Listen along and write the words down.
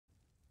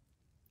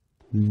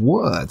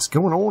What's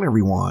going on,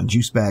 everyone?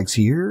 Juicebags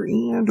here,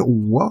 and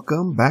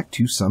welcome back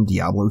to some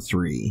Diablo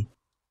 3.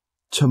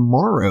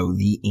 Tomorrow,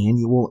 the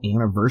annual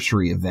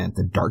anniversary event,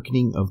 the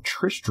Darkening of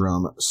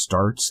Tristram,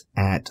 starts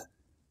at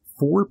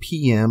 4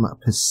 p.m.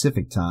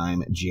 Pacific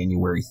Time,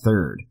 January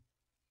 3rd.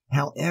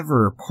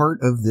 However, part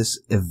of this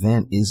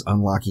event is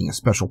unlocking a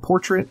special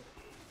portrait,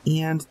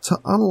 and to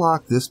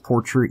unlock this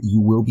portrait, you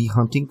will be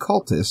hunting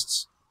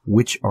cultists,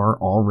 which are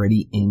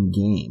already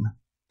in-game.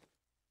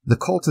 The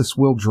cultists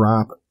will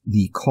drop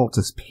the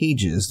Cultist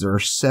Pages. There are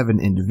 7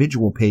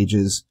 individual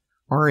pages.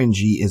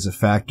 RNG is a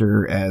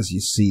factor. As you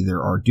see,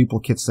 there are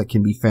duplicates that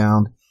can be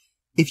found.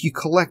 If you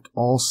collect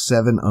all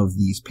 7 of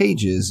these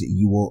pages,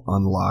 you will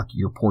unlock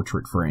your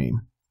portrait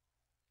frame.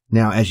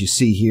 Now, as you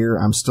see here,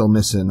 I'm still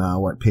missing,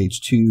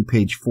 page 2,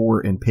 page 4,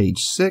 and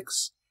page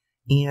 6.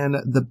 And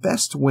the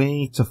best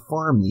way to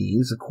farm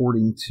these,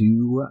 according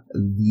to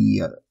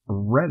the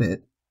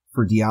Reddit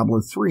for Diablo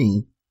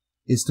 3,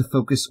 is to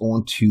focus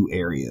on 2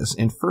 areas.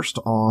 And first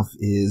off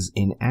is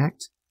in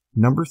Act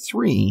number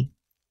 3,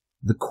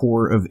 the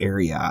Core of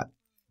Ariat.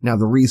 Now,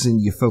 the reason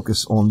you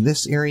focus on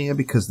this area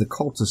because the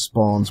cultist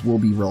spawns will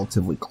be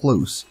relatively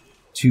close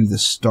to the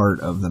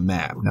start of the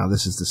map. Now,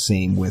 this is the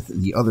same with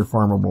the other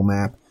farmable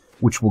map,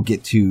 which we'll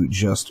get to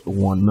just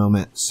one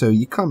moment. So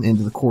you come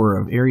into the Core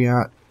of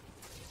Ariat,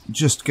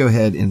 just go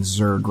ahead and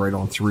zerg right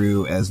on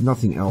through, as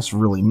nothing else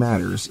really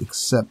matters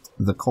except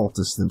the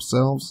cultists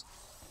themselves.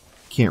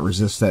 Can't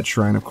resist that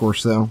shrine, of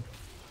course, though.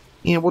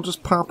 And we'll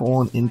just pop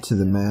on into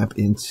the map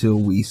until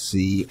we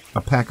see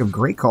a pack of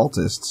great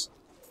cultists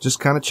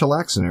just kind of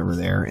chillaxing over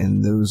there,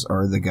 and those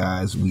are the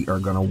guys we are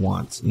going to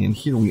want. And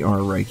here we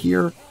are right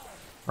here,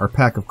 our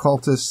pack of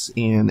cultists,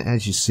 and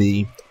as you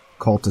see,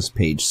 Cultist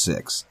Page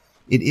 6.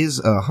 It is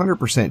a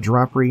 100%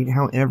 drop rate,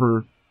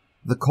 however,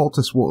 the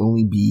cultists will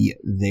only be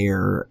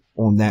there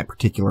on that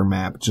particular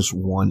map, just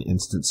one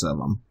instance of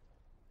them.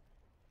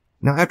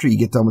 Now, after you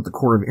get done with the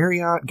Core of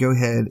Ariat, go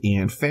ahead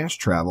and fast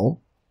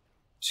travel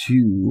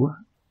to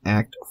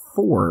Act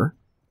 4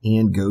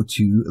 and go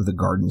to the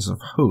Gardens of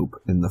Hope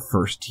in the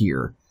first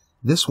tier.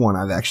 This one,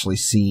 I've actually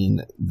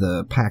seen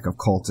the pack of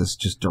cultists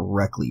just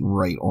directly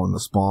right on the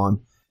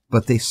spawn,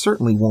 but they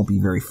certainly won't be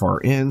very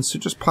far in, so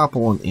just pop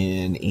on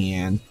in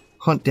and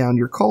hunt down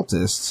your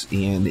cultists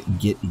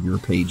and get your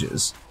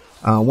pages.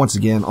 Once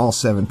again, all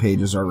 7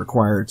 pages are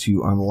required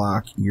to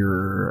unlock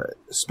your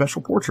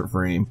special portrait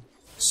frame.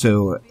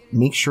 So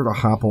make sure to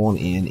hop on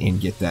in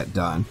and get that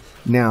done.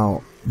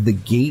 Now, the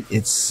gate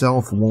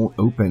itself won't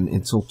open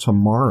until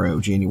tomorrow,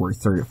 January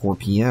 3rd at 4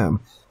 p.m.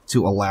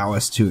 to allow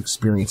us to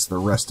experience the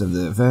rest of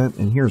the event.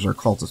 And here's our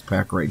cultist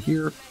pack right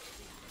here.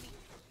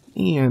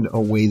 And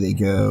away they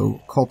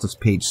go. Cultist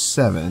Page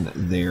 7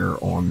 there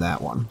on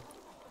that one.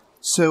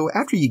 So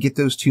after you get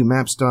those 2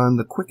 maps done,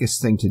 the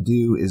quickest thing to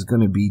do is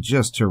going to be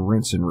just to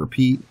rinse and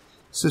repeat.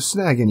 So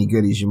snag any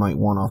goodies you might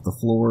want off the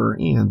floor,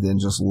 and then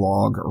just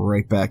log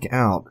right back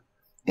out,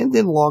 and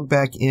then log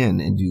back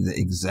in and do the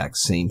exact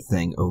same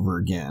thing over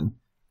again.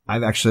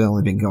 I've actually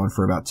only been going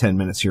for about 10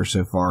 minutes here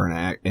so far, and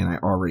I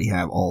already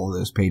have all of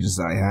those pages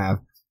that I have,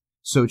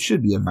 so it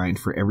should be a bind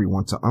for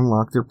everyone to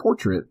unlock their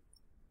portrait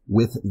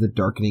with the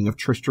Darkening of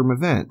Tristram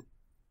event,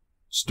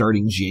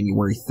 starting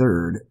January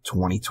 3rd,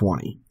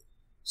 2020.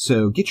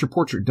 So get your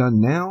portrait done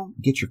now,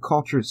 get your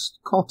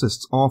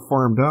cultists all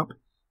farmed up,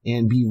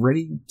 and be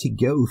ready to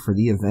go for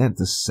the event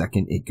the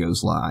second it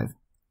goes live.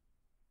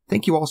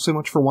 Thank you all so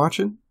much for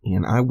watching,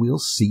 and I will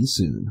see you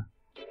soon.